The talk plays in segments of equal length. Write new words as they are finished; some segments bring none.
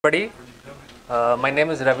Everybody, my name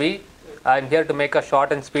is Ravi. I'm here to make a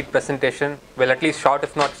short and sweet presentation, well, at least short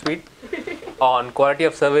if not sweet, on quality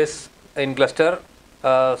of service in Gluster.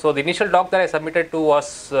 So the initial talk that I submitted to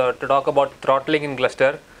was to talk about throttling in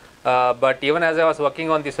Gluster. But even as I was working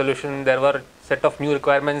on the solution, there were a set of new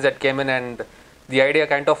requirements that came in, and the idea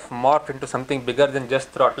kind of morphed into something bigger than just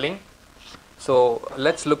throttling. So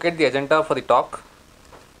let's look at the agenda for the talk.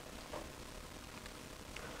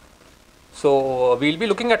 So we'll be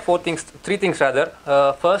looking at three things rather.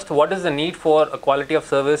 First, what is the need for a quality of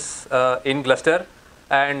service in Gluster,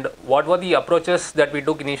 and what were the approaches that we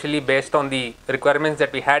took initially based on the requirements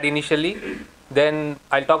that we had initially. Then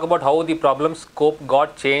I'll talk about how the problem scope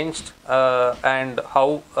got changed and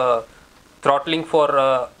how throttling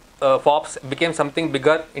for FOPs became something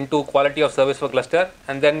bigger into quality of service for Gluster.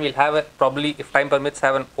 And then we'll have probably, if time permits,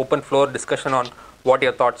 have an open floor discussion on what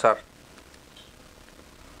your thoughts are.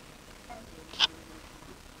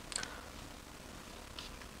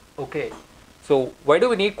 Okay, so why do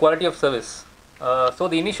we need quality of service? So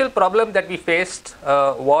the initial problem that we faced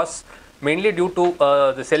was mainly due to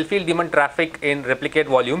the self-heal daemon traffic in replicate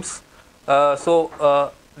volumes.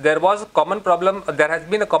 There was a common problem. There has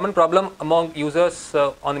been a common problem among users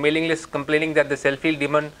on the mailing list complaining that the self-heal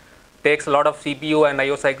daemon takes a lot of CPU and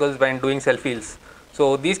IO cycles when doing self-heals.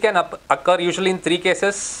 So these can occur usually in three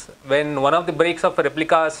cases: when one of the breaks of a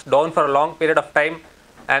replica is down for a long period of time,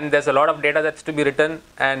 and there's a lot of data that's to be written,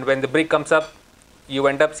 and when the brick comes up, you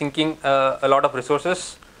end up sinking a lot of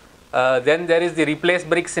resources. Then there is the replace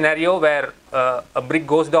brick scenario where a brick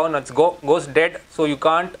goes down and goes dead, so you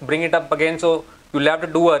can't bring it up again, so you'll have to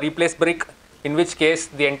do a replace brick, in which case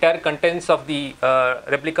the entire contents of the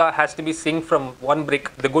replica has to be synced from one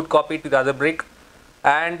brick, the good copy, to the other brick,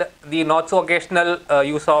 and the not so occasional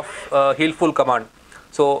use of heal full command.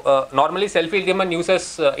 So normally self-heal daemon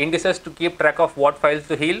uses indices to keep track of what files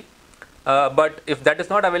to heal, but if that is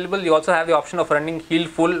not available, you also have the option of running heal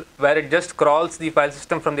full, where it just crawls the file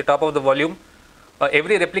system from the top of the volume.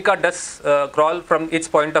 Every replica does crawl from its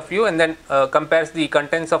point of view, and then compares the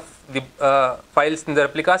contents of the files in the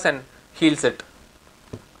replicas and heals it.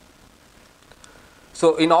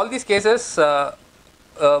 So in all these cases,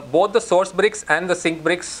 both the source bricks and the sync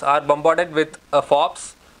bricks are bombarded with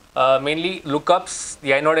FOPs. Mainly lookups,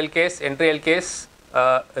 the inode LKs, entry LKs,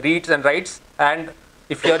 reads and writes, and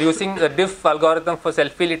if you are using the diff algorithm for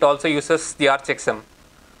self-heal, it also uses the archecksum.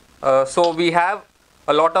 So we have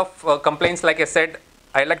a lot of complaints. Like I said,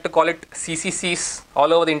 I like to call it CCCs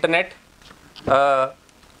all over the internet.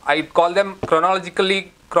 I call them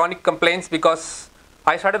chronologically chronic complaints because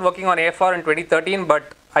I started working on AFR in 2013, but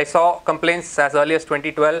I saw complaints as early as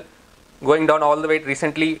 2012, going down all the way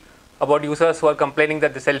recently, about users who are complaining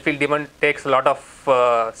that the self-heal daemon takes a lot of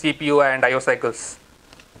CPU and IO cycles.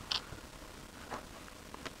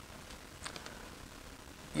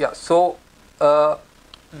 Yeah, so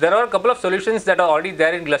there are a couple of solutions that are already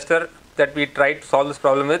there in Gluster that we tried to solve this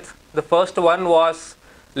problem with. The first one was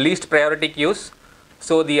least priority queues.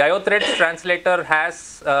 So the IO threads translator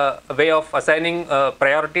has a way of assigning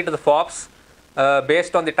priority to the FOPs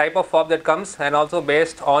based on the type of FOP that comes, and also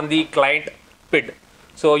based on the client PID.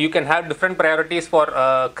 So you can have different priorities for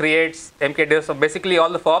creates, MKDiff, so basically all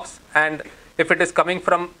the FOPs. And if it is coming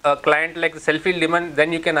from a client like the self-heal daemon,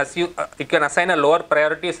 then you can assign a lower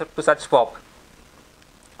priority to such FOP.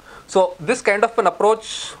 So this kind of an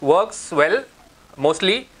approach works well,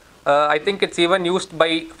 mostly. I think it's even used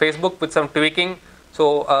by Facebook with some tweaking.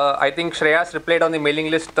 So I think Shreyas replied on the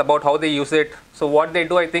mailing list about how they use it. So what they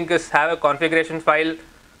do, I think, is have a configuration file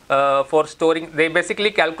for storing. They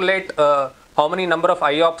basically calculate how many number of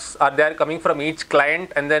IOPS are there coming from each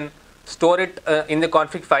client, and then store it in the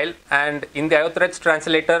config file. And in the IO threads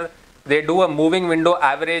translator, they do a moving window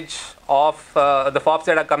average of the FOPs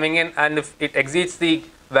that are coming in, and if it exceeds the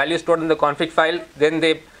value stored in the config file, then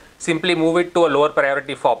they simply move it to a lower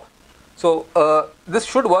priority FOP. So this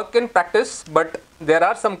should work in practice, but there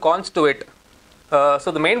are some cons to it.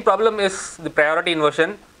 So the main problem is the priority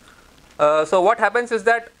inversion. So what happens is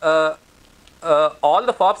that all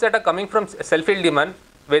the FOPs that are coming from self-heal daemon,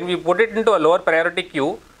 when we put it into a lower priority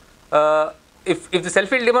queue, if the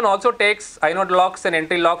self-heal daemon also takes inode locks and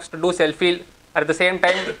entry locks to do self-heal, at the same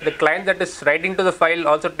time the client that is writing to the file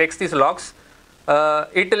also takes these locks,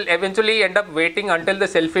 it will eventually end up waiting until the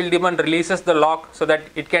self-heal daemon releases the lock so that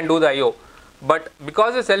it can do the IO. But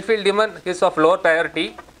because the self-heal daemon is of lower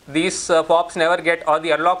priority, these FOPs never get, or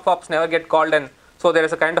the unlock FOPs never get called, and so there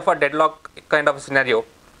is a kind of a deadlock kind of a scenario.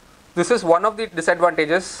 This is one of the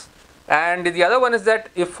disadvantages. And the other one is that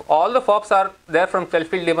if all the FOPs are there from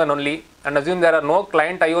self-heal daemon only, and assume there are no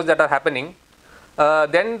client IOs that are happening,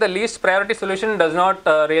 then the least priority solution does not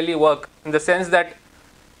really work, in the sense that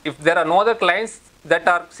if there are no other clients that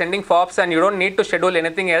are sending FOPs and you don't need to schedule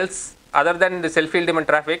anything else other than the self-field daemon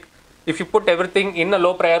traffic, if you put everything in a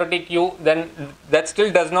low priority queue, then that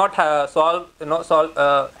still does not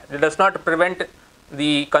it does not prevent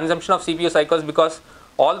the consumption of CPU cycles, because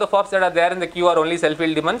all the FOPs that are there in the queue are only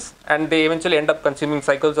self-field daemons, and they eventually end up consuming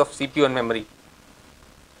cycles of CPU and memory.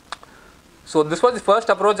 So this was the first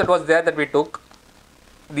approach that was there that we took.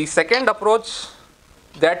 The second approach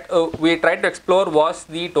that we tried to explore was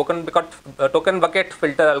the token bucket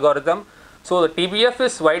filter algorithm. So the TBF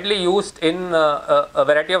is widely used in a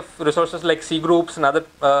variety of resources like C groups and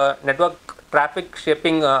other network traffic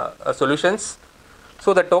shaping solutions.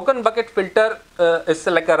 So the token bucket filter is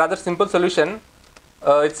like a rather simple solution.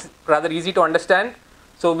 It's rather easy to understand.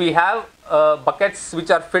 So we have buckets which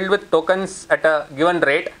are filled with tokens at a given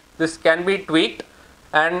rate. This can be tweaked,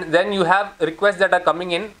 and then you have requests that are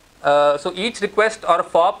coming in. So each request or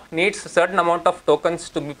FOP needs a certain amount of tokens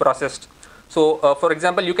to be processed. So for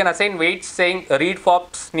example, you can assign weights saying read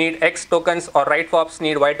FOPs need X tokens or write FOPs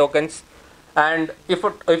need Y tokens. And if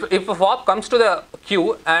a FOP comes to the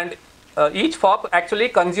queue and each FOP actually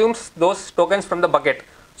consumes those tokens from the bucket.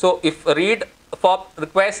 So if read FOP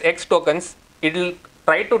requires X tokens, it will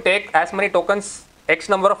try to take as many tokens, X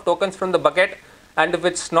number of tokens from the bucket. And if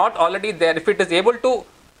it's not already there, if it is able to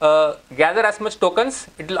gather as much tokens,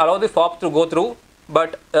 it will allow the FOP to go through.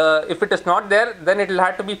 But if it is not there, then it will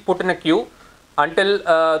have to be put in a queue until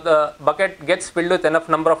the bucket gets filled with enough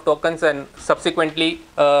number of tokens, and subsequently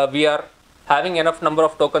we are having enough number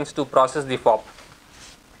of tokens to process the FOP.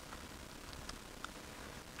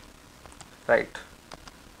 Right.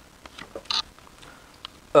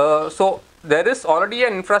 So there is already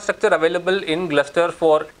an infrastructure available in Gluster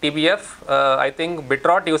for TBF. I think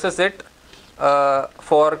Bitrot uses it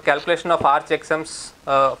for calculation of R checksums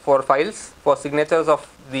for files, for signatures of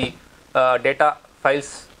the data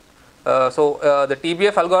files. So the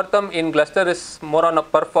TBF algorithm in Gluster is more on a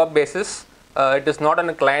per FOP basis. It is not on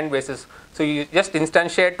a client basis. So you just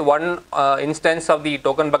instantiate one instance of the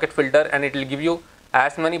token bucket filter, and it will give you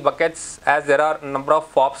as many buckets as there are number of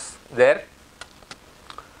FOPs there.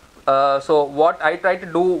 So what I tried to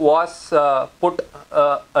do was put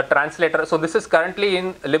a translator. So this is currently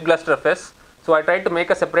in libglusterfs. So I tried to make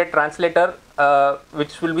a separate translator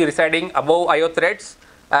which will be residing above IO threads,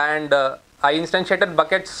 and I instantiated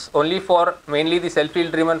buckets only for mainly the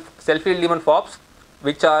self-field daemon FOPs,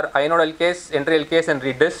 which are inode LKs, entry LKs, and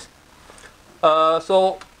read this.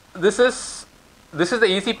 So this is the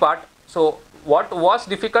easy part. So what was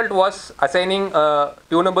difficult was assigning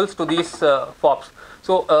tunables to these FOPs.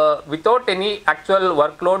 So without any actual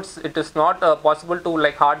workloads, it is not possible to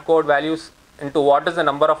like hard code values into what is the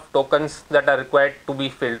number of tokens that are required to be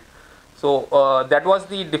filled. So that was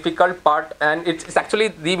the difficult part, and it's actually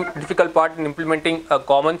the difficult part in implementing a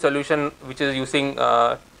common solution which is using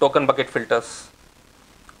token bucket filters.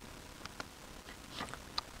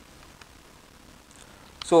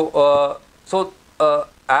 So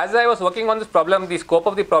as I was working on this problem, the scope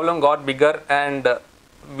of the problem got bigger, and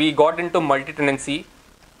we got into multi-tenancy.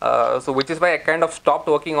 So which is why I kind of stopped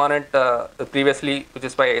working on it previously, which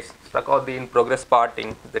is why I stuck out the in progress part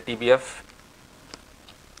in the TBF.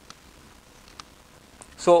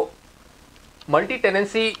 So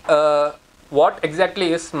multi-tenancy, what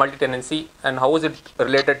exactly is multi-tenancy and how is it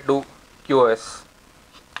related to QoS?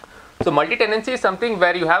 So multi-tenancy is something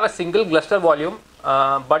where you have a single Gluster volume,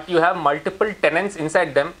 but you have multiple tenants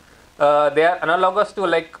inside them. They are analogous to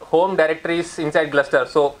like home directories inside Gluster.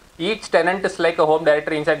 So each tenant is like a home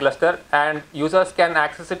directory inside Gluster, and users can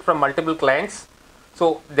access it from multiple clients.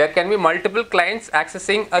 So there can be multiple clients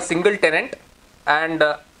accessing a single tenant, and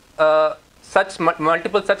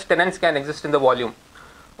multiple such tenants can exist in the volume.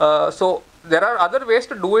 So there are other ways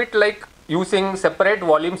to do it, like using separate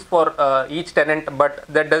volumes for each tenant, but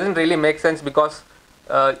that doesn't really make sense, because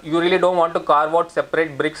you really don't want to carve out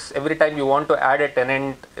separate bricks every time you want to add a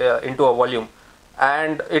tenant into a volume.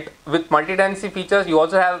 And with multi-tenancy features, you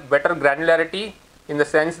also have better granularity, in the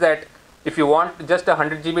sense that if you want just a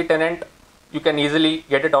 100 GB tenant, you can easily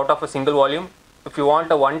get it out of a single volume. If you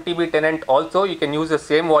want a 1 TB tenant also, you can use the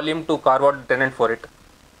same volume to carve out the tenant for it.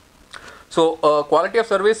 So quality of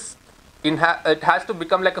service, it has to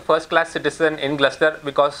become like a first-class citizen in Gluster,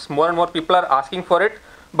 because more and more people are asking for it.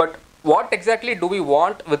 But what exactly do we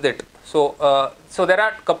want with it? So so there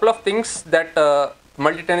are a couple of things that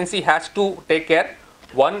multi-tenancy has to take care.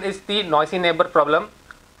 One is the noisy neighbor problem,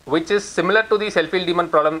 which is similar to the self-field daemon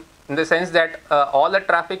problem, in the sense that all the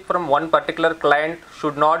traffic from one particular client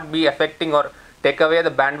should not be affecting or take away the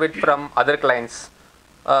bandwidth from other clients.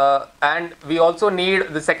 And we also need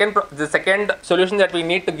the second solution that we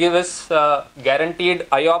need to give is guaranteed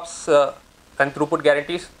IOPS and throughput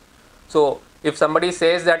guarantees. So if somebody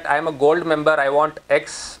says that I am a gold member, I want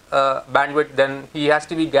X bandwidth, then he has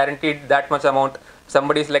to be guaranteed that much amount.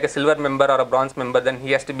 Somebody is like a silver member or a bronze member, then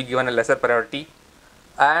he has to be given a lesser priority.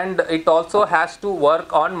 And it also has to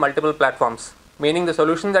work on multiple platforms, meaning the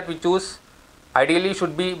solution that we choose ideally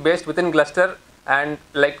should be based within Gluster, and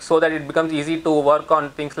like so that it becomes easy to work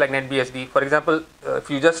on things like NetBSD. For example, if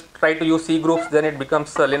you just try to use C groups, then it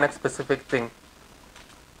becomes a Linux specific thing.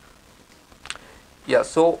 Yeah,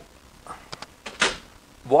 so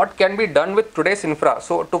what can be done with today's infra?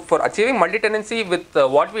 So for achieving multi-tenancy with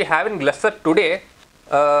what we have in Gluster today,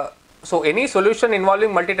 so any solution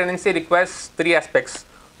involving multi-tenancy requires three aspects.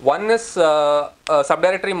 One is a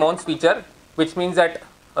subdirectory mounts feature, which means that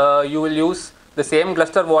you will use the same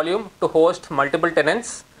Gluster volume to host multiple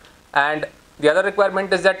tenants, and the other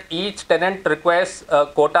requirement is that each tenant requires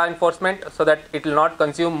quota enforcement so that it will not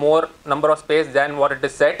consume more number of space than what it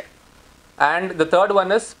is set. And the third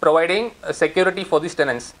one is providing security for these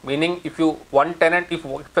tenants, meaning if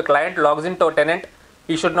a client logs into a tenant,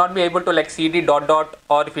 he should not be able to like cd ...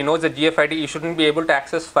 or if he knows the GFID, he shouldn't be able to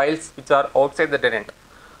access files which are outside the tenant.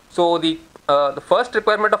 So the first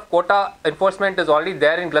requirement of quota enforcement is already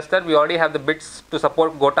there in Gluster. We already have the bits to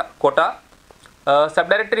support quota.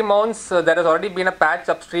 Subdirectory mounts, there has already been a patch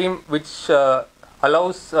upstream which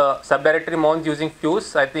allows subdirectory mounts using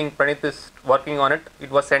Fuse. I think Pranit is working on it.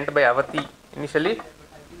 It was sent by Avati initially.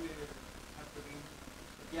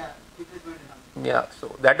 Yeah, so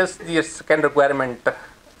that is the second requirement.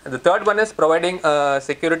 The third one is providing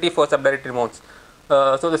security for subdirectory mounts.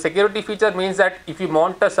 So the security feature means that if you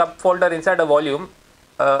mount a subfolder inside a volume,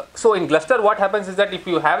 so in Gluster what happens is that if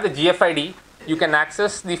you have the GFID, you can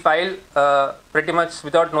access the file pretty much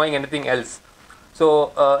without knowing anything else.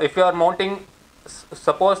 So if you are mounting,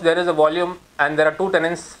 suppose there is a volume and there are two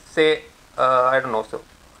tenants, say I don't know, so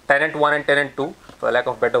tenant 1 and tenant 2 for lack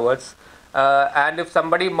of better words, and if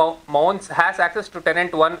somebody has access to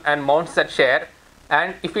tenant 1 and mounts that share,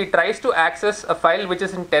 and if he tries to access a file which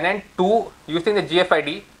is in tenant 2 using the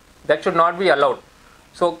GFID, that should not be allowed.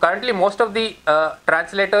 So currently most of the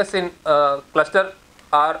translators in Gluster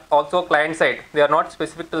are also client side. They are not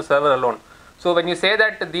specific to the server alone. So when you say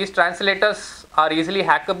that these translators are easily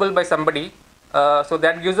hackable by somebody, so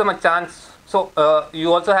that gives them a chance. So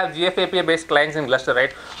you also have GFAPI based clients in Gluster,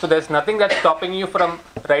 right? So there's nothing that's stopping you from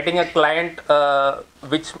writing a client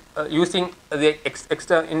which using the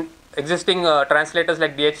existing translators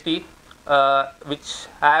like DHT, which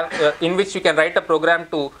have in which you can write a program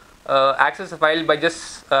to access a file by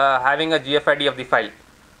just having a GFID of the file.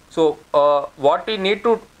 So what we need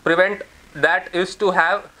to prevent that is to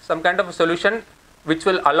have some kind of a solution which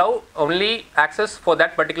will allow only access for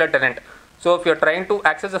that particular tenant. So if you're trying to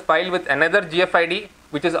access a file with another GFID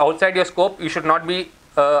which is outside your scope, you should not be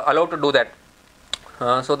allowed to do that.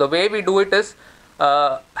 So the way we do it is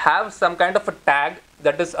have some kind of a tag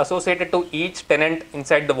that is associated to each tenant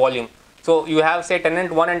inside the volume. So you have say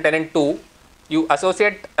tenant 1 and tenant 2. You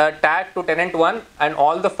associate a tag to tenant 1 and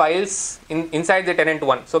all the files inside the tenant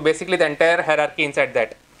 1. So basically the entire hierarchy inside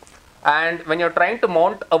that. And when you're trying to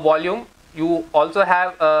mount a volume, you also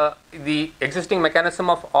have the existing mechanism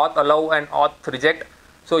of auth allow and auth reject.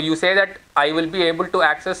 So you say that I will be able to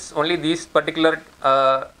access only these particular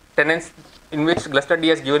tenants in which Gluster D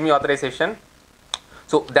has given me authorization.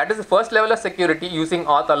 So that is the first level of security using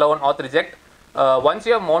auth allow and auth reject. Once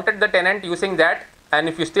you have mounted the tenant using that, and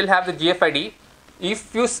if you still have the GFID,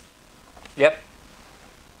 if you yep.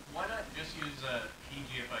 Why not just use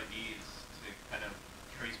pgfids to kind of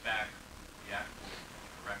trace back the actual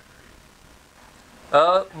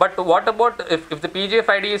directory? But what about if the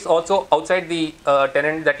pgfid is also outside the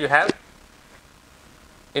tenant that you have?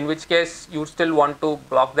 In which case you still want to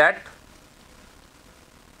block that?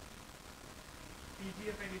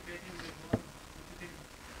 PGFID tracing is one within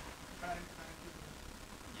parent.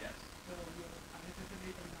 Yes. So you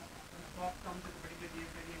unnecessarily when a box comes with a particular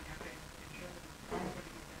GFID and you have to ensure that it's from a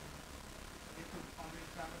particular tenant. It could always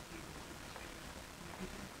traverse through the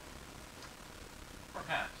system.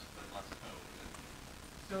 Perhaps, but less code.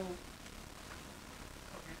 So,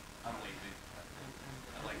 okay. I'm lazy.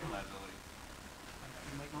 I like reliability.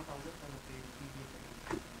 You might not always have the same PGFID.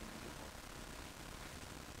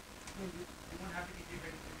 You won't have to keep it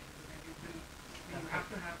very specific, but then you will. You have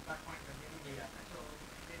to have that point at the end. Yeah. So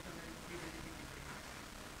based on that, you will be very.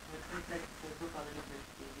 It's like Facebook already built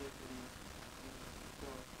pages in so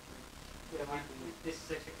this is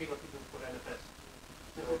exactly what we do for LFS.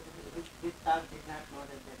 so this staff did not know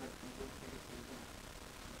that they were using it.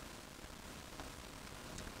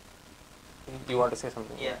 you want to say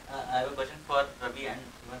something? Yeah, I have a question for Ravi and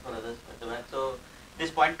even for others at the back. So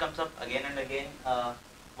this point comes up again and again.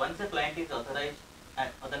 Once a client is authorized and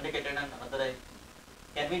authenticated and authorized,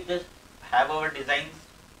 can we just have our designs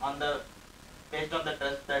on the based on the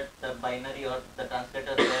trust that the binary or the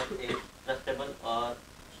translator there is trustable, or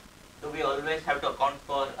do we always have to account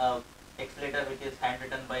for X-letter which is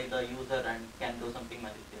handwritten by the user and can do something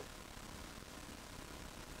malicious?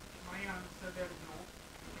 My answer there is no.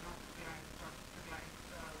 You cannot trust the client.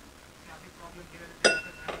 The only problem here is that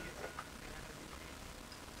the having a certain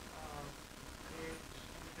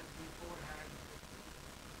which before had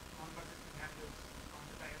non-persistent handles on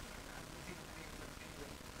the type and missing the name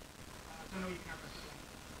anyway. So no, you cannot trust the client.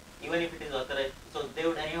 Even if it is authorized, so they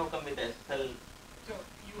would anyhow come with SSL. So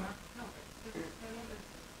you have no.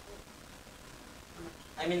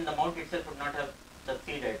 I mean, the mount itself would not have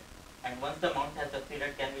succeeded, and once the mount has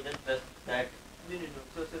succeeded, can we just trust that? No.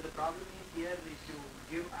 So the problem is here, if you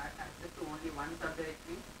give access to only one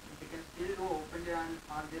subdirectory, you can still do open on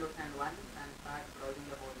all zeros and ones and start browsing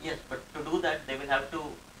the whole. Yes, but to do that, they will have to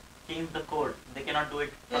change the code. They cannot do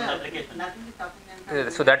it from the application. Nothing is stopping them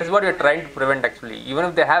from So that is what we are trying to prevent actually. Even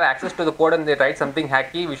if they have access to the code and they write something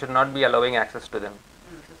hacky, we should not be allowing access to them.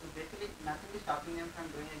 So basically, nothing is stopping them from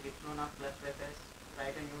doing a git clone of +fs,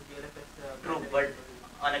 write a new TLFS. True, but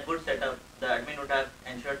on a good setup, the admin would have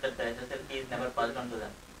ensured that the SSL key is never passed on to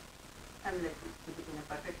them. And like in a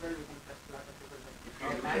perfect world, we can trust a lot of people.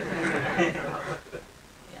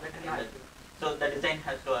 Yeah, so the design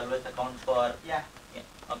has to always account for. Yeah.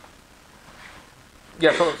 Okay.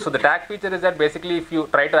 Yeah, so the tag feature is that basically if you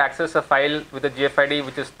try to access a file with a GFID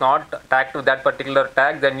which is not tagged to that particular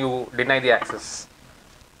tag, then you deny the access.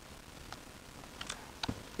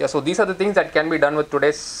 Yeah, so these are the things that can be done with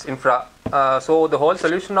today's infra. So the whole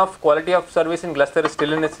solution of quality of service in Gluster is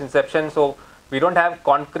still in its inception. So we don't have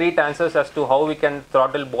concrete answers as to how we can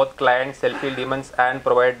throttle both clients, self-heal daemons, and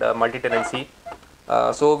provide multi-tenancy.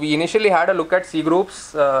 So we initially had a look at C groups.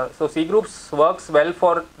 So C groups works well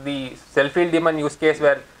for the self-heal daemon use case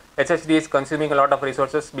where HHD is consuming a lot of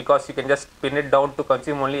resources because you can just pin it down to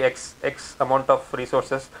consume only X amount of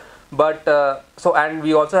resources. But and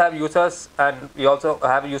we also have users, and we also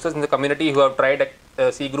have users in the community who have tried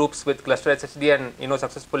C groups with cluster SSD and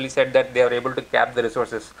successfully said that they are able to cap the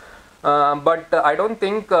resources. But I don't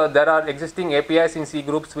think there are existing APIs in C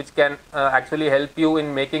groups which can actually help you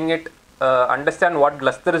in making it understand what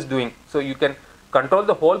Gluster is doing. So you can control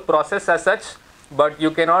the whole process as such, but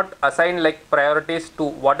you cannot assign like priorities to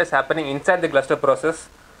what is happening inside the Gluster process.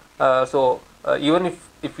 Even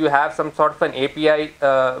if you have some sort of an API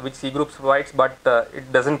which C groups provides, but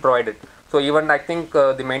it doesn't provide it. So even I think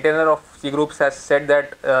the maintainer of C groups has said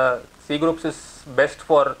that C groups is best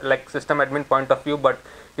for like system admin point of view, but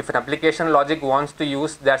if an application logic wants to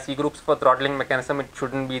use their C groups for throttling mechanism, it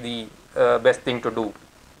shouldn't be the best thing to do.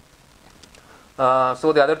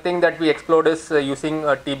 So the other thing that we explored is using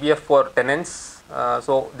TBF for tenants.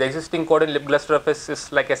 So the existing code in libglusterfs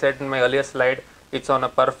is, like I said in my earlier slide, it's on a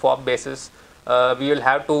per fob basis. We will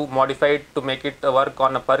have to modify it to make it work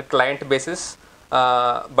on a per client basis.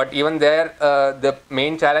 But even there, the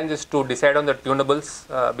main challenge is to decide on the tunables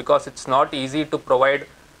because it's not easy to provide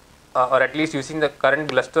or at least using the current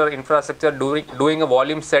Gluster infrastructure, doing a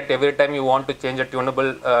volume set every time you want to change a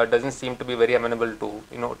tunable doesn't seem to be very amenable to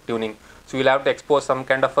tuning. So you'll have to expose some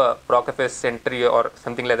kind of a procfs entry or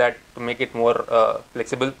something like that to make it more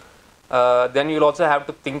flexible. Then you'll also have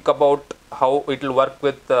to think about how it will work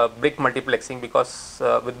with brick multiplexing, because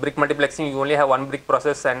with brick multiplexing you only have one brick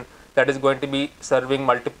process and that is going to be serving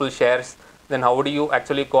multiple shares. Then how do you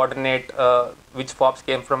actually coordinate which fobs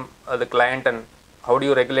came from the client, and how do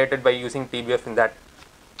you regulate it by using TBF in that?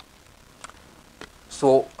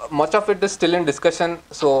 So much of it is still in discussion.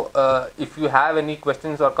 So if you have any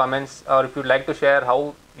questions or comments, or if you'd like to share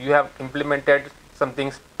how you have implemented some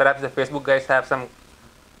things, perhaps the Facebook guys have some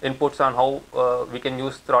inputs on how we can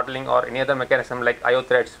use throttling or any other mechanism like IO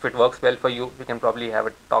threads. If it works well for you, we can probably have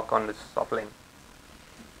a talk on this offline.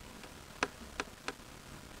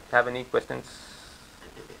 Have any questions?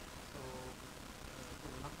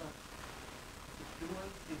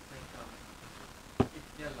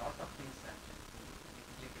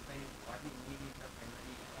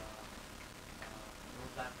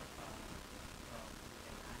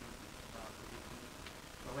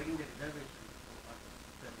 Providing the reservation,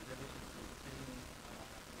 the reservations to filling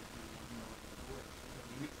QoS, the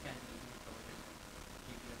limits can be provided by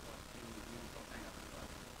GPS or limits of kind of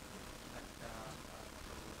but so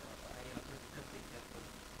I also discussed it that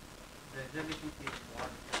the reservation is what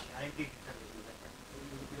the guaranteed reservation, like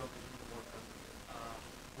unity of about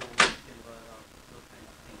gold, silver, or those kind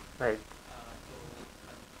of things. Right.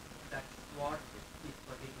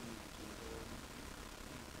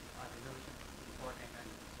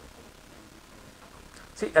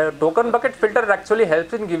 See, a token bucket filter actually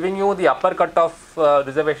helps in giving you the upper cut of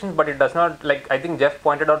reservations, but it does not, like I think Jeff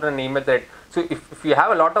pointed out in an email that, so if you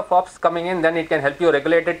have a lot of ops coming in, then it can help you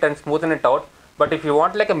regulate it and smoothen it out. But if you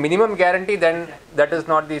want like a minimum guarantee, then that is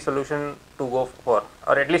not the solution to go for,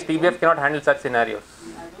 or at least TBF cannot handle such scenarios.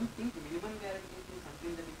 I don't think minimum guarantees is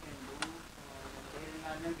something that you can do in a player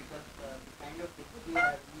environment because the kind of difficulty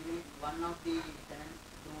has even if one of the tenants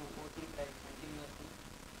do hosting like continuously,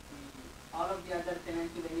 all of the other tenants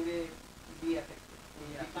will anyway be affected. So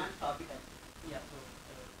you can't stop it actually. Yeah, so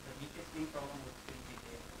the weakest link problem would still be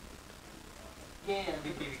there.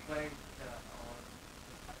 If we required or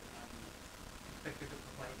expected to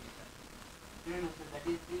provide these services. No, so that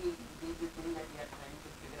is the thing that we are trying to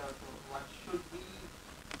figure out. So what should we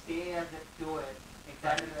say as a QoS?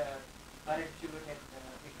 Exactly. For it should have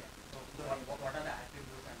So what are the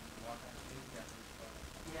attributes and what are the things that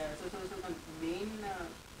Yeah, so the main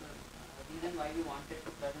reason why we wanted to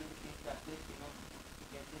present this is at least,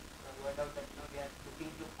 get this word out that, we are looking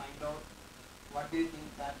to find out what do you think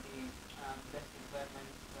are the best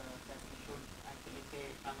requirements that we should actually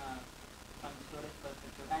say from storage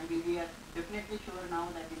perspective. And we are definitely sure now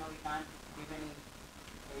that, we can't give any,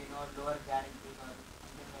 lower guarantees or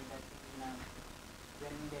something like that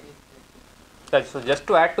when there is Right, so just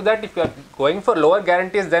to add to that, if you are going for lower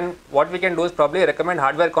guarantees, then what we can do is probably recommend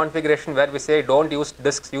hardware configuration where we say don't use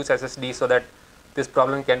disks, use SSD, so that this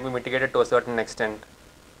problem can be mitigated to a certain extent.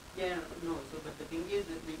 Yeah, no. So, but the thing is,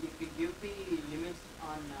 if we give the limits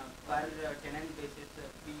on per tenant basis,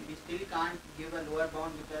 we still can't give a lower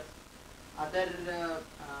bound because other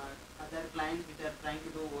clients which are trying to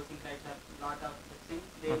do hosting types have lot of things.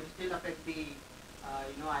 They will still affect the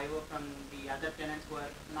IO from the other tenants who are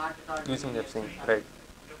not at all Using doing that thing, it. right?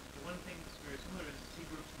 The one thing that's very similar is C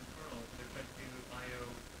groups in kernel. They're trying to do I/O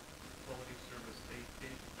quality service. I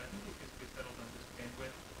think they just get settled on just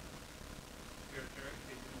bandwidth. They don't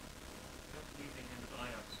believe they handle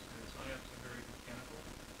IOPS because IOPS are very mechanical.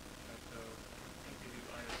 So I think they do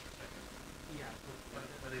IOPS per second. Yeah. So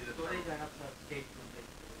storage IOPS are stateful. It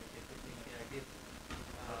is basically where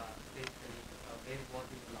what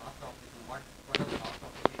is the last operation, what are the last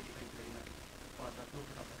operations eventually for the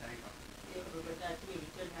throughput of the current operation. Yeah, but actually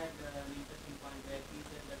Richard had an interesting point where he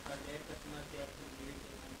said that for their customers they actually give it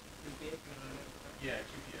in case. Yeah,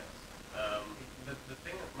 QPS. The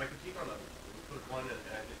thing, my critique on we put one, and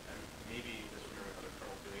maybe this was other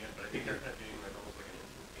kernels doing it, but I think they're kind of doing like almost like an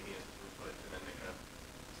instantaneous throughput, and then they kind of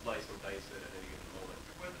slice and dice it at any given moment.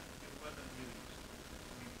 It wasn't really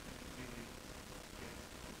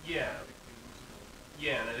Yeah.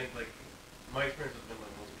 Yeah, and I think like my experience has been like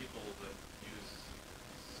most people that use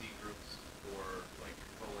C groups for like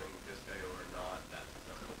controlling disk I/O are not that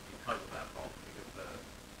successful because of that problem, because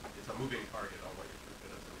it's a moving target on what your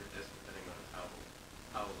throughput is on your disk depending on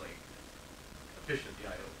how like efficient the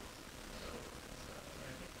I/O is. So it's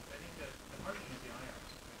I think that the margin is the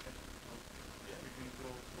IOPS. If you go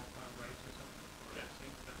writes or something, or Yeah.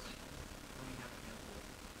 that's only have a handful.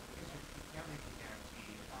 Because you can't make a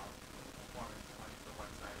guarantee about performance on the one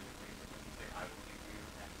side of the equation when you say I will give you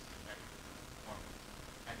X performance,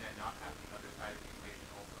 and then not have the other side of the equation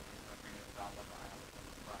also bring it down what the IOPS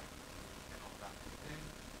looks like and all that. And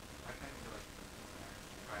I kind of feel like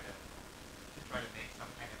to try to make some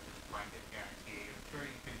kind of just blanket guarantee. I'm sure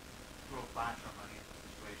you can throw flash on money in the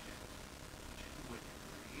situation would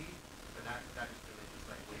agree, but that is really just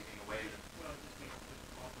like waving away the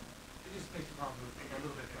it just makes the problem move a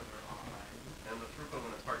little bit further on. and the throughput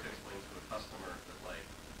when it's hard to explain to a customer that like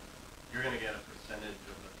you're going to get a percentage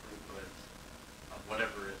of the throughput of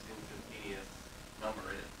whatever its instantaneous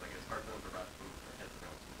number is. Like it's hard for them to wrap their heads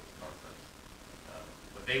around some of those concepts.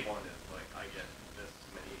 What they want is like I get this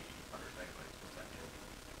many 100 megabytes per second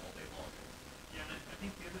all day long. Yeah, and I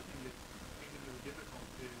think the other thing that makes it really difficult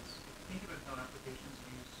is if you think about how applications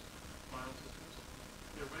use file systems,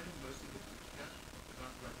 they're writing mostly the boot cache, they're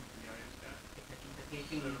not writing to the IO stack. The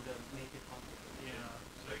caching will make it complicated. Yeah,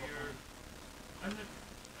 so I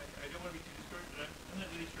don't want to be too discouraged, but I'm not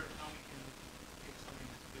really sure how we can take something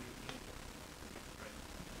that's really meaningful. Right.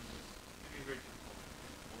 It's going to be very difficult.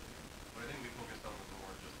 What I think we focused on was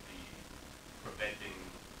more just the preventing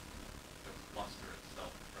the cluster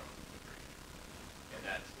itself from degrading, and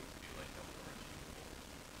that seems to be like a more achievable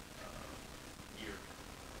year.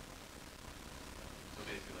 So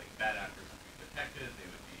basically, like bad actors would be detected; they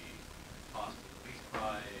would be tossed to the least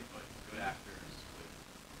by, but good actors would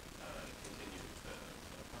continue to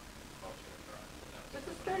function and thrive. This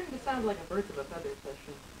is starting to sound like a birds of a feather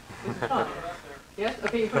session. This is fun. Yes?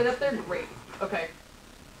 Okay, you put it up there? Great. Okay.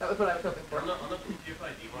 That was what I was hoping for. On the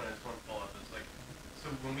PGFID one, I just want to follow up. It's like, So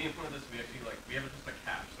when we implement this, we actually we have just a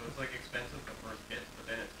cache. So it's like expensive the first hit, but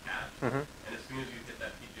then it's cached. Mhm. And as soon as you hit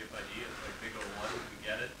that PGFID, it's like big O1, we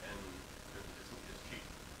get it, and it's cheap.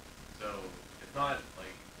 So it's not as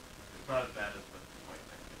bad as what you might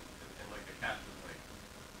think. And like the cache is like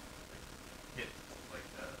hits,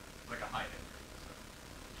 it's like a high hit rate. So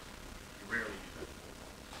you rarely use that.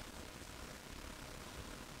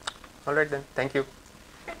 All right then. Thank you.